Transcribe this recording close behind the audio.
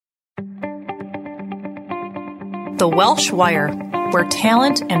The Welsh Wire, where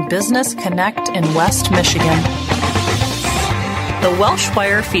talent and business connect in West Michigan. The Welsh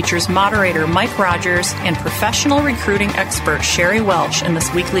Wire features moderator Mike Rogers and professional recruiting expert Sherry Welsh in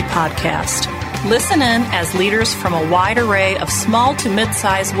this weekly podcast. Listen in as leaders from a wide array of small to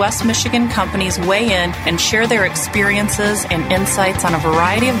mid-sized West Michigan companies weigh in and share their experiences and insights on a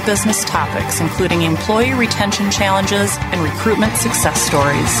variety of business topics, including employee retention challenges and recruitment success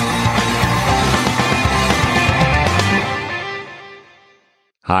stories.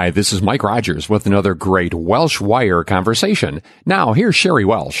 Hi, this is Mike Rogers with another great Welsh Wire conversation. Now, here's Sherry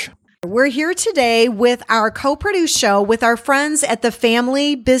Welsh. We're here today with our co-produced show with our friends at the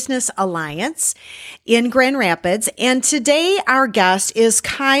Family Business Alliance in Grand Rapids. And today our guest is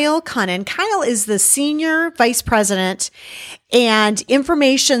Kyle Kunnen. Kyle is the Senior Vice President and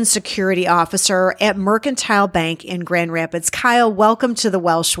Information Security Officer at Mercantile Bank in Grand Rapids. Kyle, welcome to the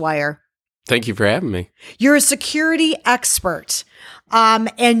Welsh Wire. Thank you for having me. You're a security expert.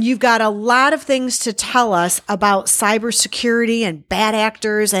 And you've got a lot of things to tell us about cybersecurity and bad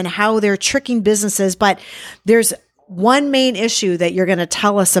actors and how they're tricking businesses. But there's one main issue that you're going to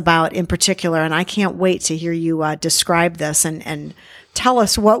tell us about in particular, and I can't wait to hear you describe this and tell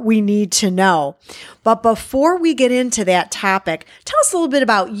us what we need to know. But before we get into that topic, tell us a little bit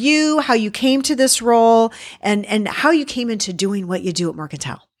about you, how you came to this role, and how you came into doing what you do at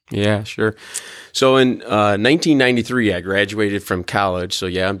Mercantile. Yeah, sure. So in 1993, I graduated from college. So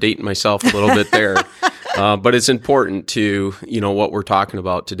yeah, I'm dating myself a little bit there. But it's important to, what we're talking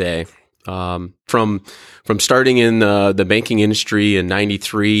about today. From starting in the banking industry in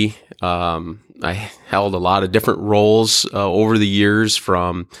 93, I held a lot of different roles over the years,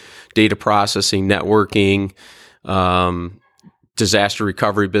 from data processing, networking, disaster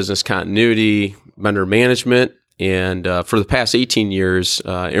recovery, business continuity, vendor management. And for the past 18 years,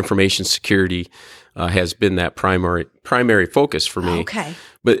 information security has been that primary focus for me. Okay.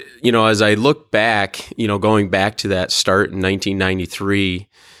 But, as I look back, going back to that start in 1993,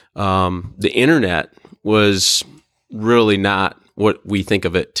 the internet was really not what we think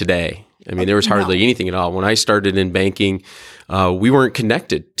of it today. I mean, there was hardly anything at all. When I started in banking, we weren't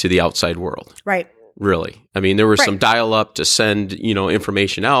connected to the outside world. Right. Really. I mean, there was some dial-up to send,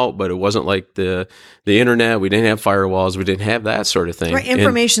 information out, but it wasn't like the internet. We didn't have firewalls. We didn't have that sort of thing. Right.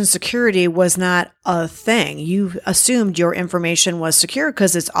 Information security was not a thing. You assumed your information was secure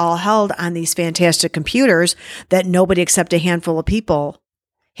because it's all held on these fantastic computers that nobody except a handful of people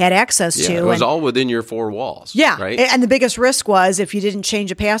had access to. It was all within your four walls. Yeah. Right. And the biggest risk was if you didn't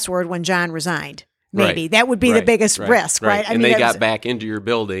change a password when John resigned. Maybe that would be the biggest risk, right? I mean, they got back into your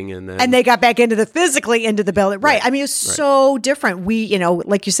building, and they got back physically into the building, right? I mean, it's so different. We,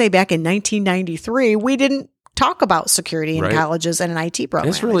 like you say, back in 1993, we didn't talk about security in colleges and an IT program.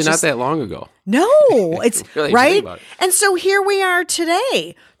 It's really not that long ago. No, it's really right. And so here we are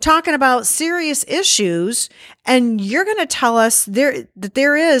today talking about serious issues, and you're going to tell us that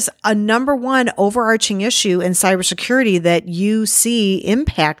there is a number one overarching issue in cybersecurity that you see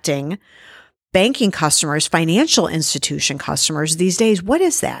impacting banking customers, financial institution customers these days. What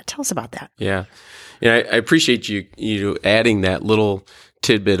is that? Tell us about that. Yeah. I appreciate you adding that little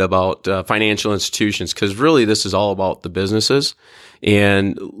tidbit about financial institutions, because really this is all about the businesses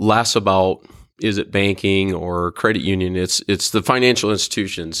and less about is it banking or credit union. It's the financial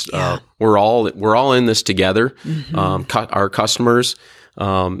institutions. Yeah. We're all in this together. Mm-hmm. Our customers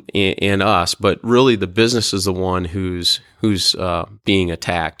and us, but really the business is the one who's being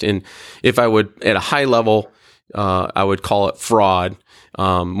attacked. And if I would, at a high level, I would call it fraud.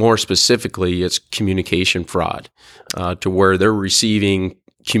 More specifically, it's communication fraud, to where they're receiving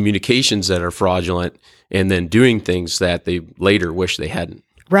communications that are fraudulent and then doing things that they later wish they hadn't.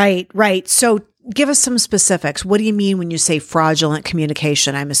 Right. So give us some specifics. What do you mean when you say fraudulent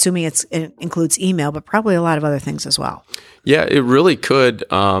communication? I'm assuming it includes email, but probably a lot of other things as well. Yeah, it really could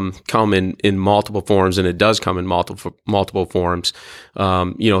come in multiple forms, and it does come in multiple forms.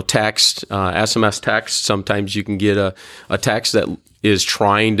 Text, SMS text. Sometimes you can get a text that is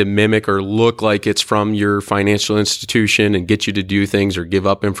trying to mimic or look like it's from your financial institution and get you to do things or give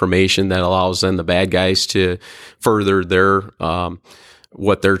up information that allows then the bad guys to further their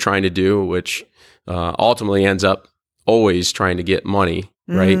what they're trying to do, which ultimately ends up always trying to get money.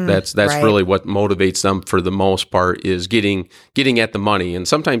 Right. That's really what motivates them for the most part, is getting at the money. And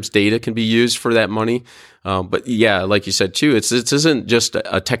sometimes data can be used for that money. But yeah, like you said too, it isn't just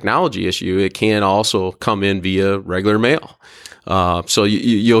a technology issue. It can also come in via regular mail. So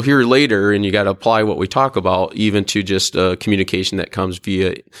you'll hear later, and you got to apply what we talk about even to just communication that comes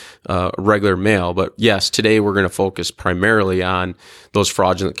via regular mail. But yes, today we're going to focus primarily on those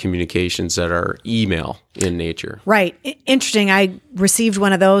fraudulent communications that are email in nature. Right. Interesting. I received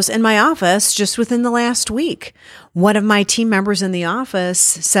one of those in my office just within the last week. One of my team members in the office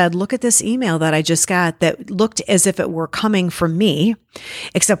said, look at this email that I just got that looked as if it were coming from me,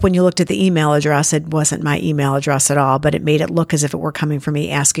 except when you looked at the email address, it wasn't my email address at all, but it made it look as if it were coming from me,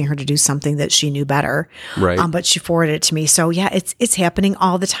 asking her to do something that she knew better. Right. But she forwarded it to me. So yeah, it's happening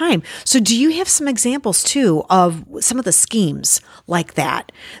all the time. So do you have some examples too of some of the schemes like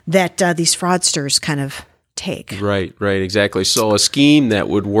that these fraudsters kind of take? Right, exactly. So a scheme that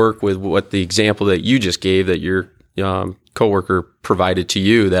would work with what the example that you just gave, that your coworker provided to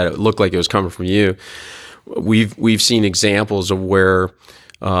you, that it looked like it was coming from you. We've seen examples of where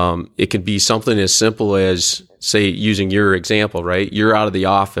it could be something as simple as, say, using your example, right? You're out of the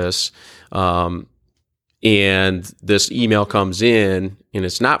office, and this email comes in, and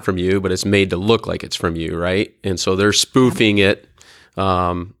it's not from you, but it's made to look like it's from you, right? And so they're spoofing it,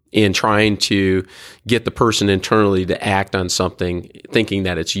 in trying to get the person internally to act on something, thinking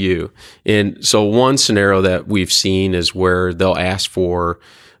that it's you. And so one scenario that we've seen is where they'll ask for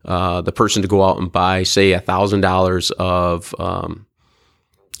the person to go out and buy, say, $1,000 of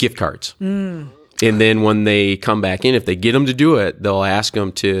gift cards. And then when they come back in, if they get them to do it, they'll ask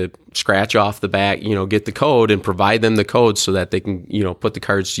them to scratch off the back, get the code and provide them the code so that they can, put the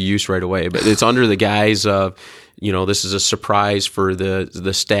cards to use right away. But it's under the guise of, this is a surprise for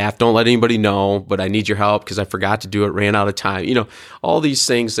the staff. Don't let anybody know, but I need your help because I forgot to do it, ran out of time. All these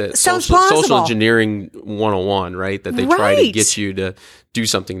things that social engineering 101, right? That they try to get you to do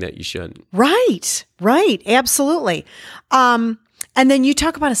something that you shouldn't. Right. Absolutely. And then you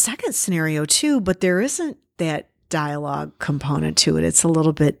talk about a second scenario too, but there isn't that dialogue component to it. It's a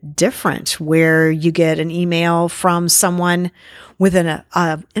little bit different where you get an email from someone with an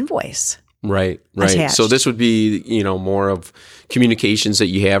invoice. Right. Attached. So this would be, more of communications that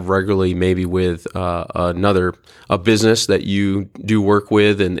you have regularly, maybe with a business that you do work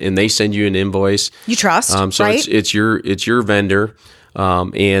with, and they send you an invoice. You trust, so right? it's your vendor,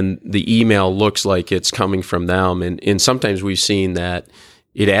 and the email looks like it's coming from them, and sometimes we've seen that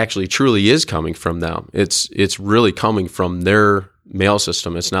it actually truly is coming from them. It's really coming from their mail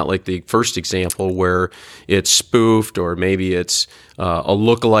system. It's not like the first example where it's spoofed, or maybe it's a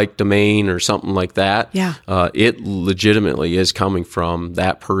lookalike domain or something like that. Yeah. It legitimately is coming from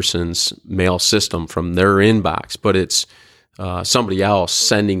that person's mail system, from their inbox, but it's somebody else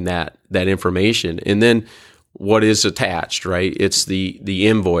sending that information. And then what is attached, right? It's the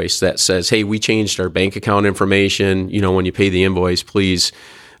invoice that says, hey, we changed our bank account information. When you pay the invoice, please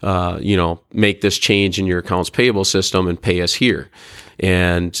make this change in your accounts payable system and pay us here.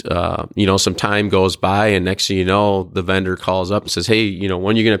 And, some time goes by, and next thing you know, the vendor calls up and says, hey,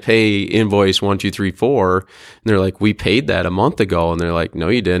 when are you going to pay invoice 1234? And they're like, we paid that a month ago. And they're like, no,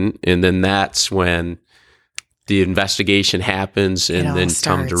 you didn't. And then that's when the investigation happens, and then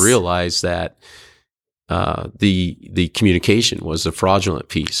come to realize that the communication was the fraudulent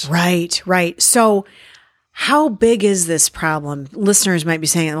piece. Right. So how big is this problem? Listeners might be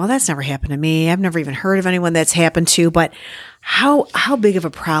saying, well, that's never happened to me. I've never even heard of anyone that's happened to, but how big of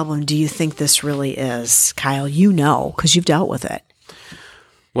a problem do you think this really is, Kyle? Because you've dealt with it.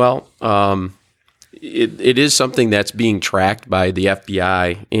 Well, it is something that's being tracked by the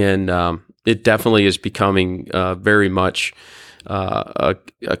FBI, and it definitely is becoming very much a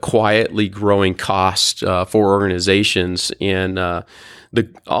quietly growing cost for organizations, and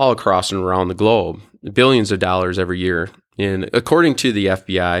all across and around the globe. Billions of dollars every year. And according to the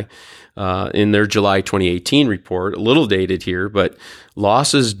FBI, in their July 2018 report, a little dated here, but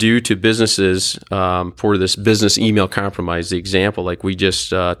losses due to businesses for this business email compromise, the example like we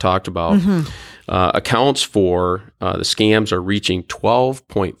just talked about, accounts for the scams are reaching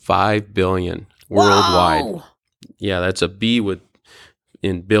 $12.5 billion worldwide. Wow. Yeah, that's a B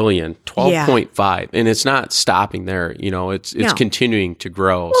in billion, 12.5. And it's not stopping there. It's continuing to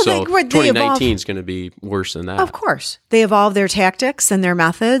grow. Well, so 2019 is going to be worse than that. Of course. They evolve their tactics and their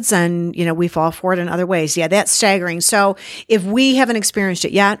methods, and, we fall for it in other ways. Yeah, that's staggering. So if we haven't experienced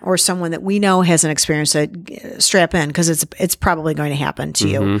it yet, or someone that we know hasn't experienced it, strap in, because it's probably going to happen to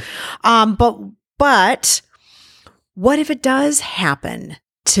you. But what if it does happen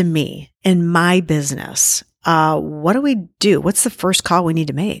to me in my business? What do we do? What's the first call we need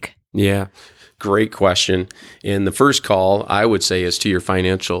to make? Yeah, great question. And the first call, I would say, is to your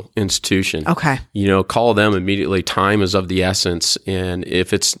financial institution. Okay. Call them immediately. Time is of the essence. And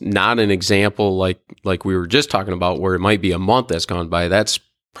if it's not an example like we were just talking about, where it might be a month that's gone by, that's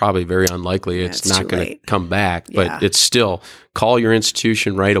probably very unlikely. It's not going to come back, but Yeah. it's still call your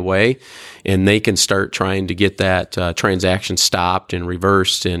institution right away, and they can start trying to get that transaction stopped and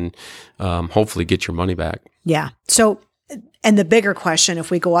reversed, and hopefully get your money back. Yeah. So, and the bigger question,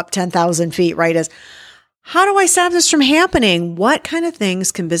 if we go up 10,000 feet, right, is how do I stop this from happening? What kind of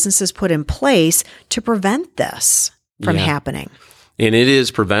things can businesses put in place to prevent this from happening? And it is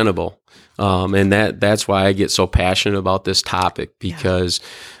preventable. And that's why I get so passionate about this topic, because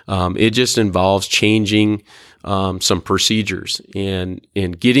it just involves changing some procedures and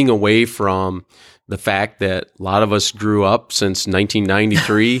getting away from the fact that a lot of us grew up since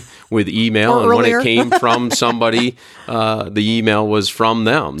 1993 with email, and when it came from somebody, the email was from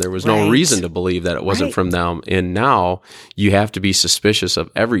them. There was no reason to believe that it wasn't from them. And now you have to be suspicious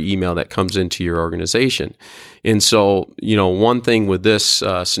of every email that comes into your organization. And so, one thing with this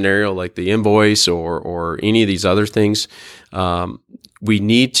scenario, like the invoice or any of these other things, we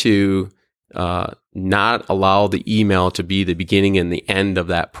need to not allow the email to be the beginning and the end of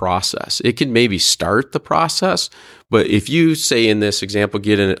that process. It can maybe start the process, but if you say in this example,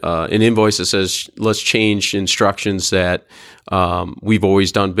 get an invoice that says, let's change instructions that we've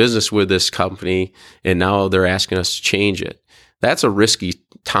always done business with this company, and now they're asking us to change it. That's a risky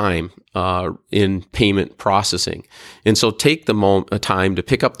time in payment processing. And so take the time to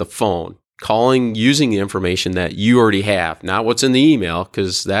pick up the phone, using the information that you already have, not what's in the email,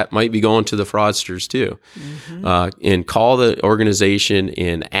 because that might be going to the fraudsters too. And call the organization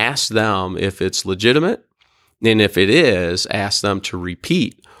and ask them if it's legitimate. And if it is, ask them to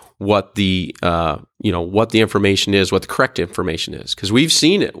repeat what the information is, what the correct information is. Because we've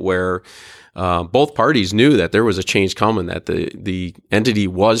seen it where both parties knew that there was a change coming, that the entity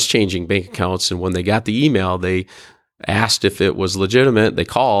was changing bank accounts. And when they got the email, they asked if it was legitimate. They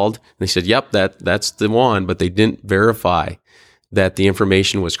called and they said, yep, that's the one, but they didn't verify that the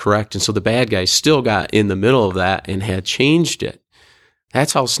information was correct. And so the bad guys still got in the middle of that and had changed it.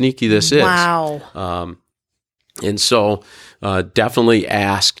 That's how sneaky this is. Wow. And so definitely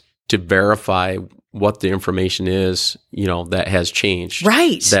ask to verify what the information is, that has changed.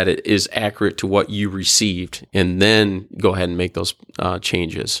 Right. That it is accurate to what you received, and then go ahead and make those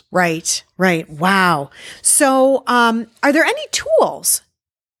changes. Right. Wow. So are there any tools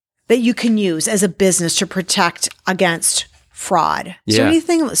that you can use as a business to protect against fraud? Is there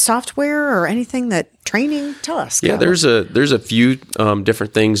anything, software or anything that training? Tell us. Yeah, there's a few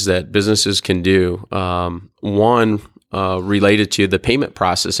different things that businesses can do. One, related to the payment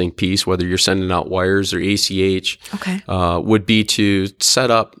processing piece, whether you're sending out wires or ACH, would be to set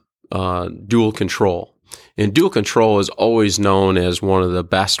up dual control. And dual control is always known as one of the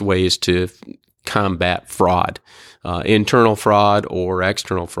best ways to combat fraud, internal fraud or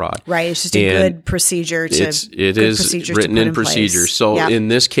external fraud. Right. It's just a good procedure to it is written in procedures. So in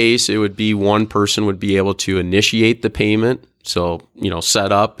this case, it would be one person would be able to initiate the payment. So,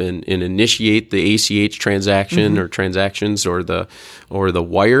 set up and initiate the ACH transaction or transactions or the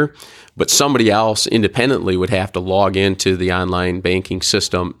wire, but somebody else independently would have to log into the online banking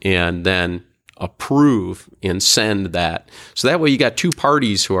system and then approve and send that. So that way you got two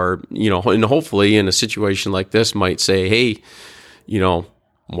parties who are, and hopefully in a situation like this might say, hey,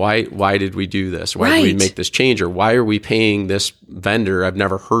 why did we do this? Why did we make this change? Or why are we paying this vendor? I've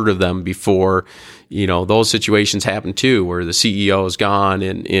never heard of them before. Those situations happen too, where the CEO is gone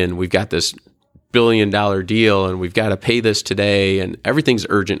and we've got this $1 billion deal and we've got to pay this today, and everything's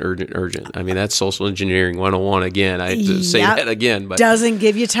urgent. I mean, that's social engineering 101 again. I have to say that again, but doesn't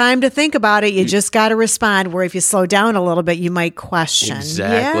give you time to think about it. You just got to respond, where if you slow down a little bit, you might question.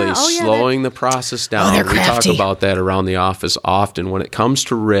 Exactly. Yeah. Slowing the process down. They're we talk crafty. about that around the office often. When it comes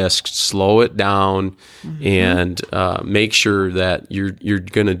to risk, slow it down and make sure that you're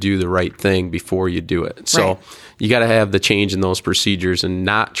going to do the right thing before you do it. So you got to have the change in those procedures, and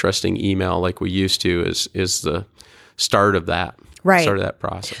not trusting email like we used to is the start of that. Right. Start of that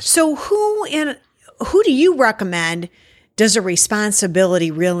process. So who do you recommend does a responsibility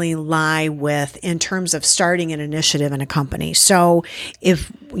really lie with in terms of starting an initiative in a company? So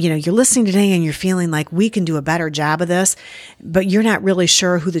if you're listening today and you're feeling like we can do a better job of this, but you're not really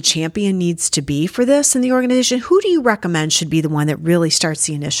sure who the champion needs to be for this in the organization, who do you recommend should be the one that really starts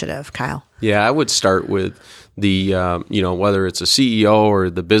the initiative, Kyle? Yeah, I would start with the, whether it's a CEO or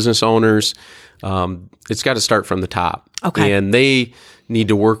the business owners, it's got to start from the top. Okay. And they need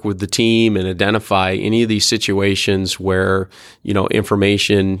to work with the team and identify any of these situations where,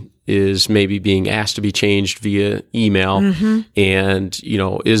 information is maybe being asked to be changed via email. And,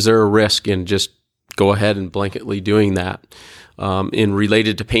 is there a risk in just go ahead and blanketly doing that? In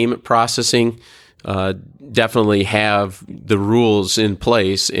related to payment processing, definitely have the rules in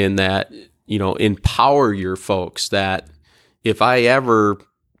place in that, empower your folks that if I ever,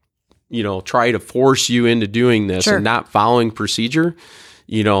 try to force you into doing this Sure. and not following procedure,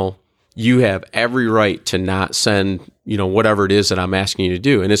 you have every right to not send, whatever it is that I'm asking you to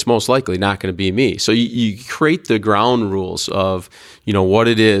do. And it's most likely not going to be me. So you create the ground rules of, what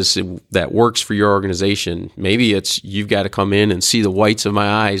it is that works for your organization. Maybe it's you've got to come in and see the whites of my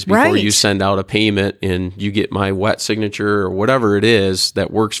eyes before Right. you send out a payment and you get my wet signature or whatever it is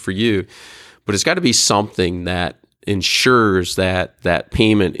that works for you. But it's got to be something that ensures that that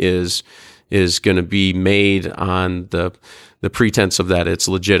payment is going to be made on the pretense of that it's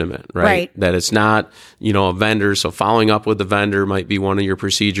legitimate, right? Right. That it's not, a vendor. So following up with the vendor might be one of your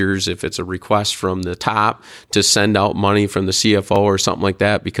procedures. If it's a request from the top to send out money from the CFO or something like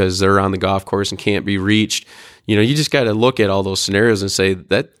that because they're on the golf course and can't be reached, you just got to look at all those scenarios and say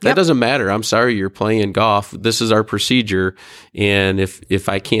that doesn't matter. I'm sorry, you're playing golf. This is our procedure. And if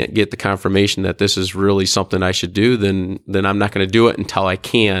I can't get the confirmation that this is really something I should do, then I'm not going to do it until I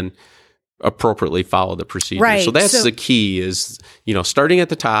can appropriately follow the procedure. Right. So that's the key is, starting at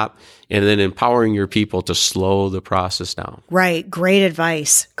the top and then empowering your people to slow the process down. Right. Great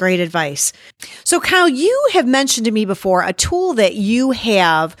advice. Great advice. So Kyle, you have mentioned to me before a tool that you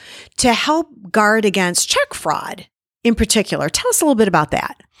have to help guard against check fraud in particular. Tell us a little bit about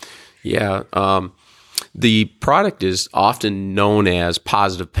that. Yeah. The product is often known as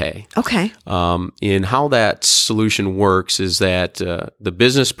Positive Pay. Okay. And how that solution works is that the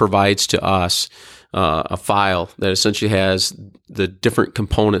business provides to us a file that essentially has the different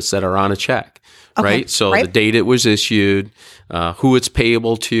components that are on a check, Okay. right? So Right. the date it was issued, who it's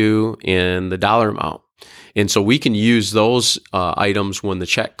payable to, and the dollar amount. And so we can use those items when the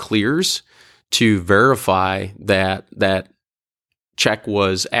check clears to verify that that check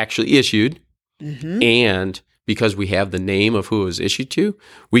was actually issued. Mm-hmm. And because we have the name of who it was issued to,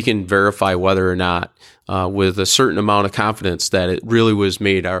 we can verify whether or not, with a certain amount of confidence, that it really was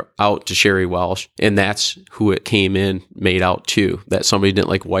made out to Sherry Welsh, and that's who it came in made out to. That somebody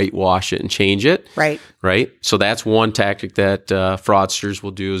didn't whitewash it and change it. Right. Right. So that's one tactic that fraudsters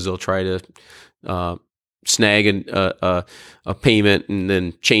will do is they'll try to snag a payment and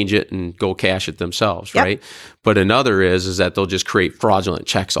then change it and go cash it themselves, Yep. right? But another is that they'll just create fraudulent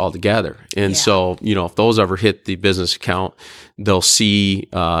checks altogether. And Yeah. so, if those ever hit the business account, they'll see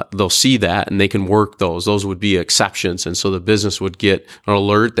that and they can work those. Those would be exceptions. And so the business would get an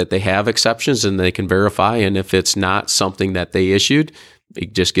alert that they have exceptions and they can verify. And if it's not something that they issued,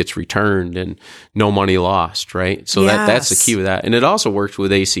 it just gets returned and no money lost, right? So that's the Yes. key with that. And it also works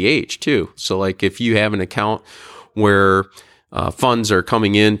with ACH too. So if you have an account where funds are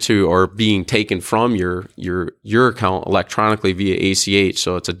coming into or being taken from your account electronically via ACH,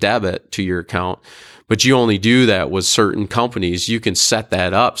 so it's a debit to your account, but you only do that with certain companies, you can set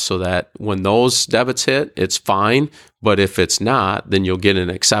that up so that when those debits hit, it's fine. But if it's not, then you'll get an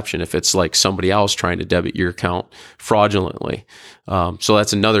exception if it's like somebody else trying to debit your account fraudulently. So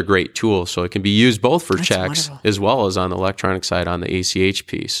that's another great tool. So it can be used both for That's checks wonderful. as well as on the electronic side on the ACH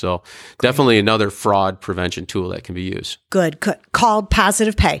piece. So definitely another fraud prevention tool that can be used. Good. Called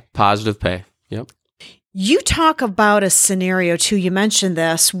Positive Pay. Positive Pay. Yep. You talk about a scenario too. You mentioned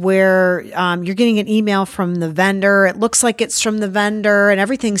this where you're getting an email from the vendor. It looks like it's from the vendor and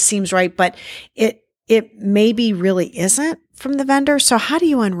everything seems right, but it maybe really isn't from the vendor. So how do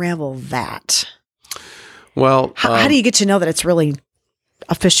you unravel that? Well, How do you get to know that it's really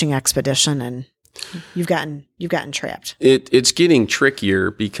a fishing expedition and you've gotten trapped? It's getting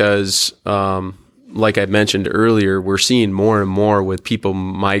trickier because, like I mentioned earlier, we're seeing more and more with people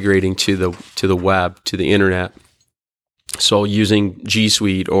migrating to the web, to the internet. So using G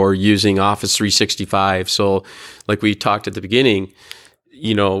Suite or using Office 365. So like we talked at the beginning,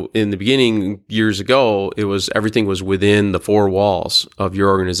 in the beginning years ago, everything was within the four walls of your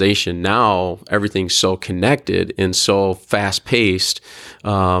organization. Now everything's so connected and so fast paced,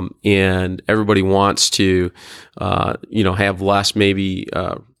 and everybody wants to, have less maybe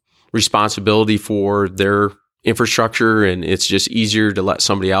responsibility for their infrastructure, and it's just easier to let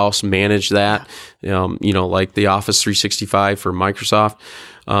somebody else manage that. Like the Office 365 for Microsoft.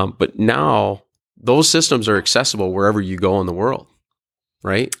 But now those systems are accessible wherever you go in the world.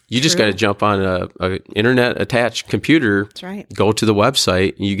 Right? You just got to jump on a internet attached computer, That's right. go to the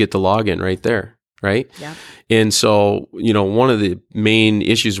website, and you get the login right there. Right? Yeah. And so, one of the main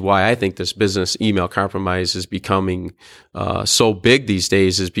issues why I think this business email compromise is becoming so big these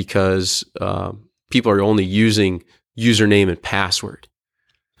days is because people are only using username and password.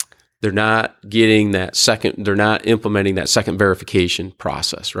 they're not getting that second, they're not implementing that second verification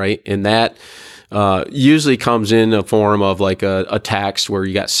process, right? And that usually comes in a form of like a text where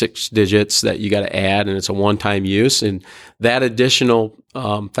you got 6 digits that you got to add, and it's a one-time use. And that additional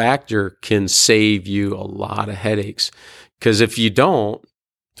factor can save you a lot of headaches. Because if you don't,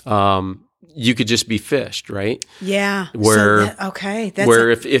 you could just be phished, right? Yeah. Where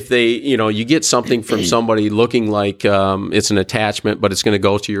That's if they, you get something from somebody looking like it's an attachment, but it's going to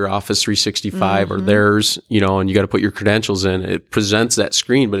go to your Office 365 or theirs, and you got to put your credentials in. It presents that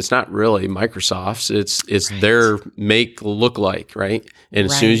screen, but it's not really Microsoft's. It's their make look like, right? And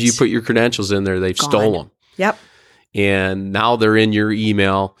as soon as you put your credentials in there, they've stolen them. Yep. And now they're in your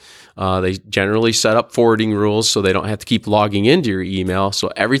email. They generally set up forwarding rules so they don't have to keep logging into your email.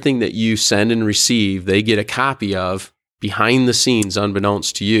 So everything that you send and receive, they get a copy of behind the scenes,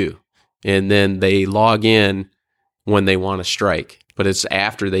 unbeknownst to you. And then they log in when they want to strike. But it's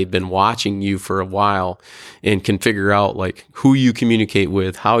after they've been watching you for a while and can figure out like who you communicate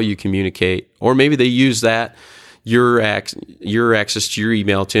with, how you communicate, or maybe they use that your access to your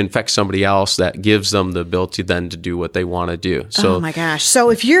email to infect somebody else that gives them the ability then to do what they want to do. So, oh my gosh.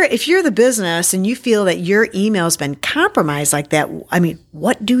 So if you're the business and you feel that your email's been compromised like that, I mean,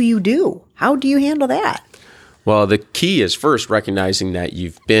 what do you do? How do you handle that? Well, the key is first recognizing that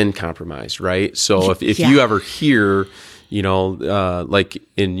you've been compromised, right? So if you ever hear, like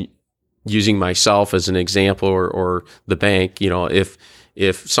in using myself as an example or the bank,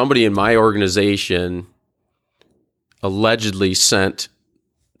 if somebody in my organization allegedly sent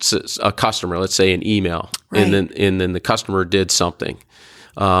a customer, let's say, an email, and then the customer did something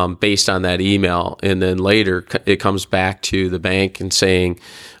based on that email, and then later it comes back to the bank and saying,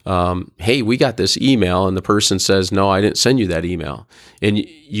 "Hey, we got this email," and the person says, "No, I didn't send you that email," and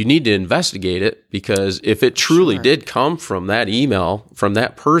you need to investigate it, because if it truly did come from that email from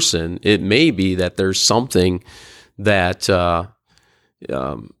that person, it may be that there's something that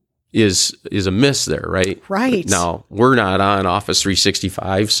is amiss there, right? Right. Now, we're not on Office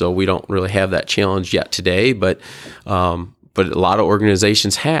 365, so we don't really have that challenge yet today, but a lot of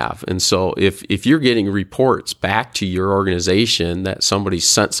organizations have. And so if you're getting reports back to your organization that somebody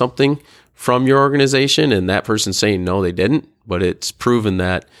sent something from your organization and that person's saying, no, they didn't, but it's proven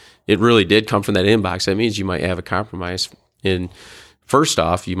that it really did come from that inbox, that means you might have a compromise. And first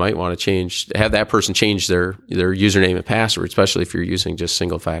off, you might want to have that person change their username and password, especially if you're using just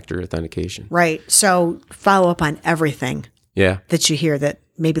single factor authentication. Right. So follow up on everything that you hear that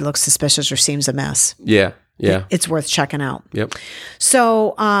maybe looks suspicious or seems a mess. Yeah. Yeah. It's worth checking out. Yep.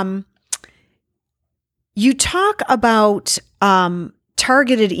 So you talk about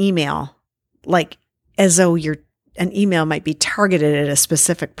targeted email, like as though an email might be targeted at a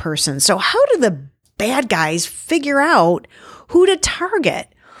specific person. So how do the bad guys figure out who to target?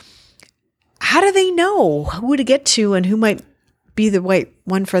 How do they know who to get to and who might be the right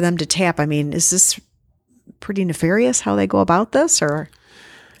one for them to tap? I mean, is this pretty nefarious how they go about this, or?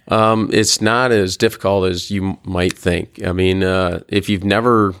 It's not as difficult as you might think. I mean, if you've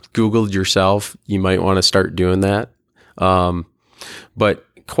never Googled yourself, you might want to start doing that. But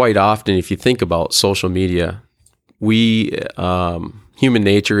quite often, if you think about social media, human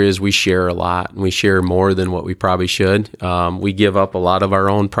nature is we share a lot, and we share more than what we probably should. We give up a lot of our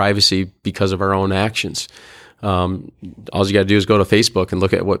own privacy because of our own actions. All you got to do is go to Facebook and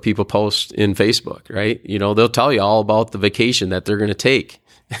look at what people post in Facebook, right? They'll tell you all about the vacation that they're going to take.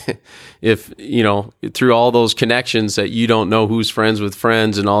 If, through all those connections that you don't know who's friends with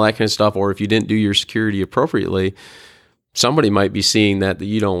friends and all that kind of stuff, or if you didn't do your security appropriately, somebody might be seeing that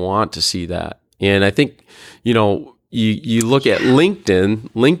you don't want to see that. And I think, you look at LinkedIn.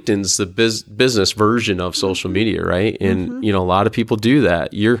 LinkedIn's the business version of social media, right? And a lot of people do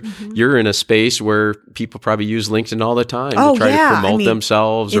that. You're in a space where people probably use LinkedIn all the time to try to promote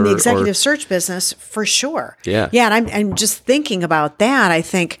themselves, in the executive search business, for sure. Yeah. And I'm just thinking about that. I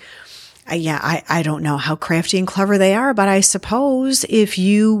think, I don't know how crafty and clever they are, but I suppose if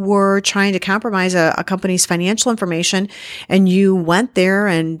you were trying to compromise a company's financial information and you went there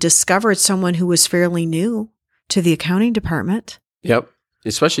and discovered someone who was fairly new to the accounting department. Yep.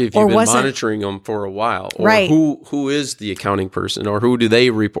 Especially if you've been monitoring them for a while. Or who is the accounting person, or who do they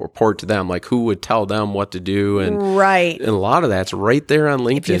report to them? Like, who would tell them what to do? And and a lot of that's right there on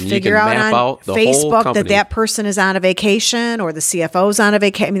LinkedIn. If you figure out on out the Facebook whole company. that person is on a vacation, or the CFO's on a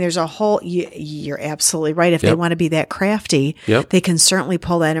vacation. I mean, there's a whole, you're absolutely right. If they want to be that crafty, they can certainly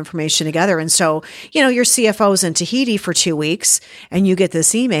pull that information together. And so, your CFO's in Tahiti for 2 weeks and you get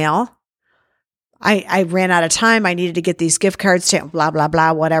this email. I ran out of time. I needed to get these gift cards to blah, blah,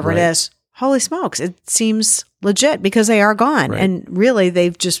 blah, whatever it is. Holy smokes. It seems legit because they are gone. And really,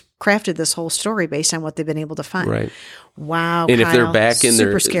 they've just crafted this whole story based on what they've been able to find. Right. Wow. And Kyle, if they're back in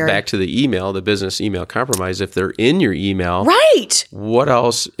super scary. back to the email, the business email compromise, if they're in your email, right. What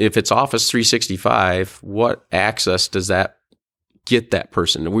else? If it's Office 365, what access does that get that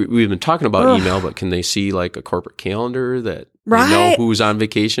person? We've been talking about email, but can they see like a corporate calendar that they know who's on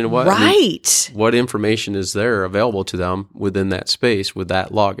vacation and what? Right. I mean, what information is there available to them within that space with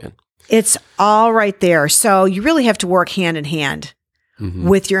that login? It's all right there. So you really have to work hand in hand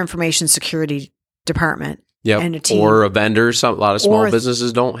with your information security department. And a team. Or a vendor. A lot of small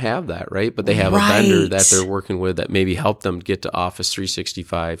businesses don't have that, right? But they have a vendor that they're working with that maybe help them get to Office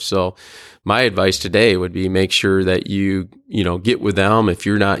 365. So my advice today would be make sure that you get with them. If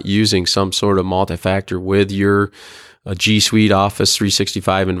you're not using some sort of multi-factor with your G Suite Office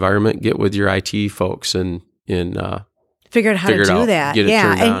 365 environment, get with your IT folks and figure out how to do that.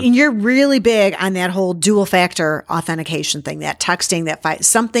 Yeah. And you're really big on that whole dual factor authentication thing, that texting,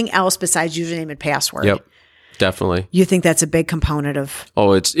 something else besides username and password. Yep. Definitely. You think that's a big component of?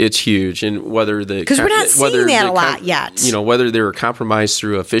 Oh, it's huge. And because we're not seeing that a lot yet. Whether they were compromised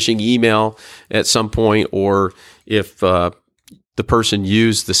through a phishing email at some point, or if the person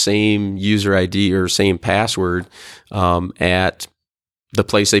used the same user ID or same password at the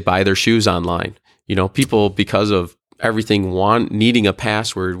place they buy their shoes online. People, because of everything needing a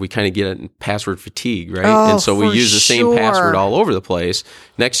password, we kind of get a password fatigue, right? And so we use the same password all over the place.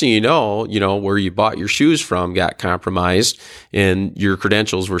 Next thing you know, where you bought your shoes from got compromised and your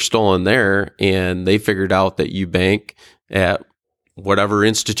credentials were stolen there, and they figured out that you bank at whatever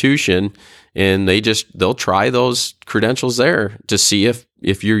institution, and they'll try those credentials there to see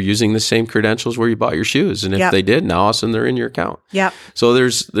if you're using the same credentials where you bought your shoes. And if they did, now all of a sudden they're in your account. Yep. So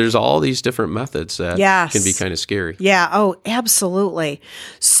there's all these different methods that can be kind of scary. Yeah. Oh, absolutely.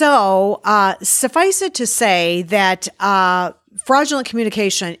 So suffice it to say that fraudulent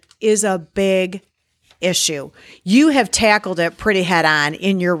communication is a big issue. You have tackled it pretty head on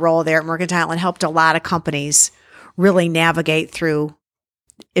in your role there at Mercantile and helped a lot of companies really navigate through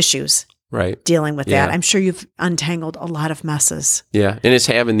issues. Right. Dealing with that. I'm sure you've untangled a lot of messes. Yeah. And it's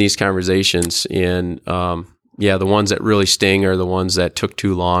having these conversations, and the ones that really sting are the ones that took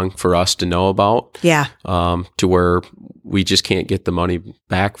too long for us to know about. Yeah. To where we just can't get the money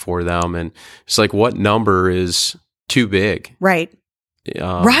back for them. And it's like, what number is too big? Right.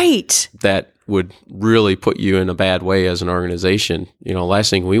 Right. That would really put you in a bad way as an organization. Last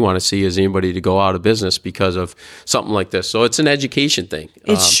thing we want to see is anybody to go out of business because of something like this. So it's an education thing.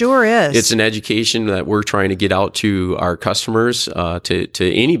 It sure is. It's an education that we're trying to get out to our customers, to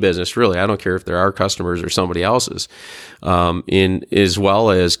any business, really. I don't care if they're our customers or somebody else's, as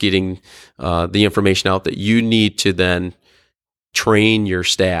well as getting the information out that you need to then train your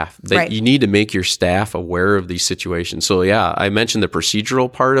staff, that you need to make your staff aware of these situations. So I mentioned the procedural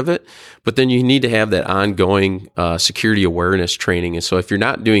part of it, but then you need to have that ongoing security awareness training. And so if you're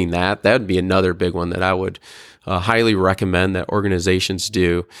not doing that, that would be another big one that I would highly recommend that organizations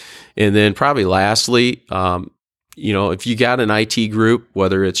do. And then probably lastly, if you got an IT group,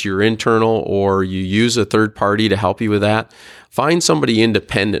 whether it's your internal or you use a third party to help you with that, find somebody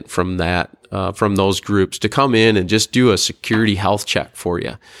independent from that, from those groups, to come in and just do a security health check for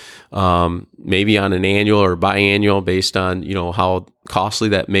you. Maybe on an annual or biannual, based on, how costly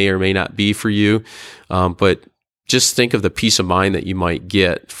that may or may not be for you. But just think of the peace of mind that you might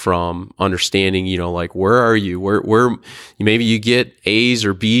get from understanding, like, where are you? Where maybe you get A's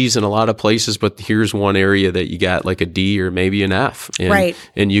or B's in a lot of places, but here's one area that you got like a D or maybe an F. And,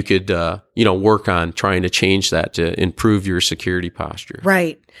 and you could, work on trying to change that to improve your security posture.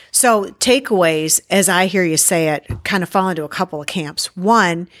 Right. So takeaways, as I hear you say it, kind of fall into a couple of camps.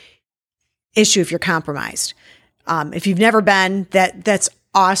 One, issue if you're compromised. If you've never been, that's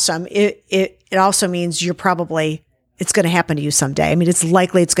awesome. It also means it's going to happen to you someday. I mean, it's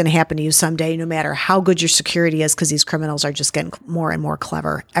likely it's going to happen to you someday, no matter how good your security is, because these criminals are just getting more and more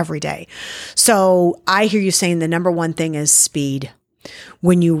clever every day. So I hear you saying the number one thing is speed.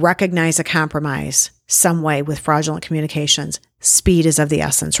 When you recognize a compromise some way with fraudulent communications, speed is of the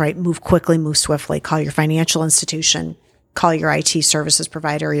essence, right? Move quickly, move swiftly. Call your financial institution, call your IT services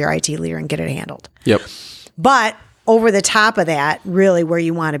provider or your IT leader and get it handled. Yep. But over the top of that, really where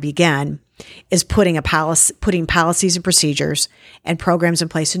you want to begin is putting policies and procedures and programs in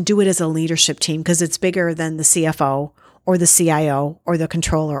place, and do it as a leadership team, because it's bigger than the CFO or the CIO or the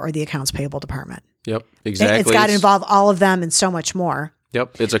controller or the accounts payable department. Yep, exactly. It's got to involve all of them and so much more.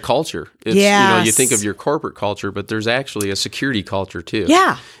 Yep, it's a culture. It's, you think of your corporate culture, but there's actually a security culture too.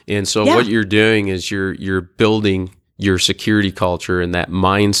 Yeah. And so what you're doing is you're building your security culture and that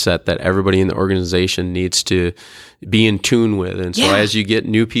mindset that everybody in the organization needs to be in tune with. And so as you get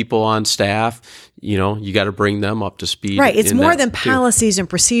new people on staff, you got to bring them up to speed. Right. It's more than policies and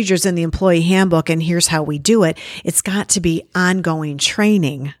procedures in the employee handbook and here's how we do it. It's got to be ongoing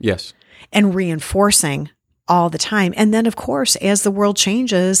training. Yes. And reinforcing all the time. And then, of course, as the world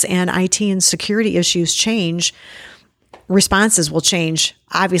changes and IT and security issues change, responses will change,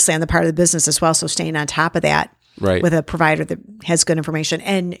 obviously, on the part of the business as well. So staying on top of that. Right. With a provider that has good information.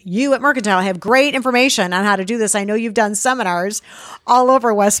 And you at Mercantile have great information on how to do this. I know you've done seminars all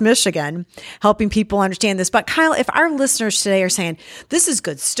over West Michigan helping people understand this. But Kyle, if our listeners today are saying, this is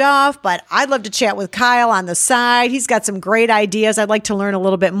good stuff, but I'd love to chat with Kyle on the side. He's got some great ideas. I'd like to learn a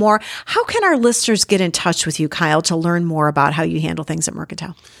little bit more. How can our listeners get in touch with you, Kyle, to learn more about how you handle things at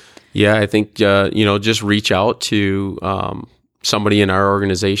Mercantile? Yeah, I think, just reach out to somebody in our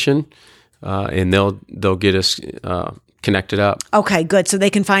organization. And they'll get us connected up. Okay, good. So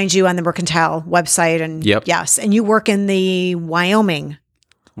they can find you on the Mercantile website, and yes, and you work in the Wyoming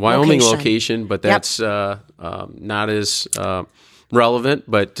location, but that's not as relevant.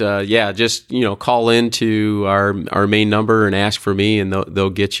 But just call into our main number and ask for me, and they'll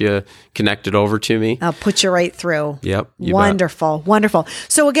get you connected over to me. I'll put you right through. Yep. Wonderful.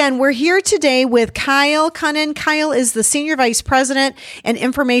 So again, we're here today with Kyle Kunnen. Kyle is the Senior Vice President and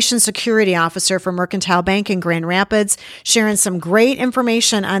Information Security Officer for Mercantile Bank in Grand Rapids, sharing some great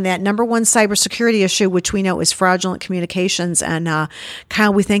information on that number one cybersecurity issue, which we know is fraudulent communications. And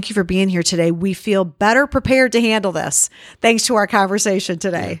Kyle, we thank you for being here today. We feel better prepared to handle this thanks to our conversation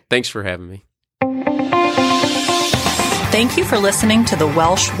today. Yeah, thanks for having me. Thank you for listening to The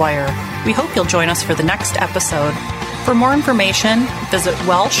Welsh Wire. We hope you'll join us for the next episode. For more information, visit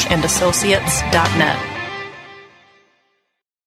welshandassociates.net.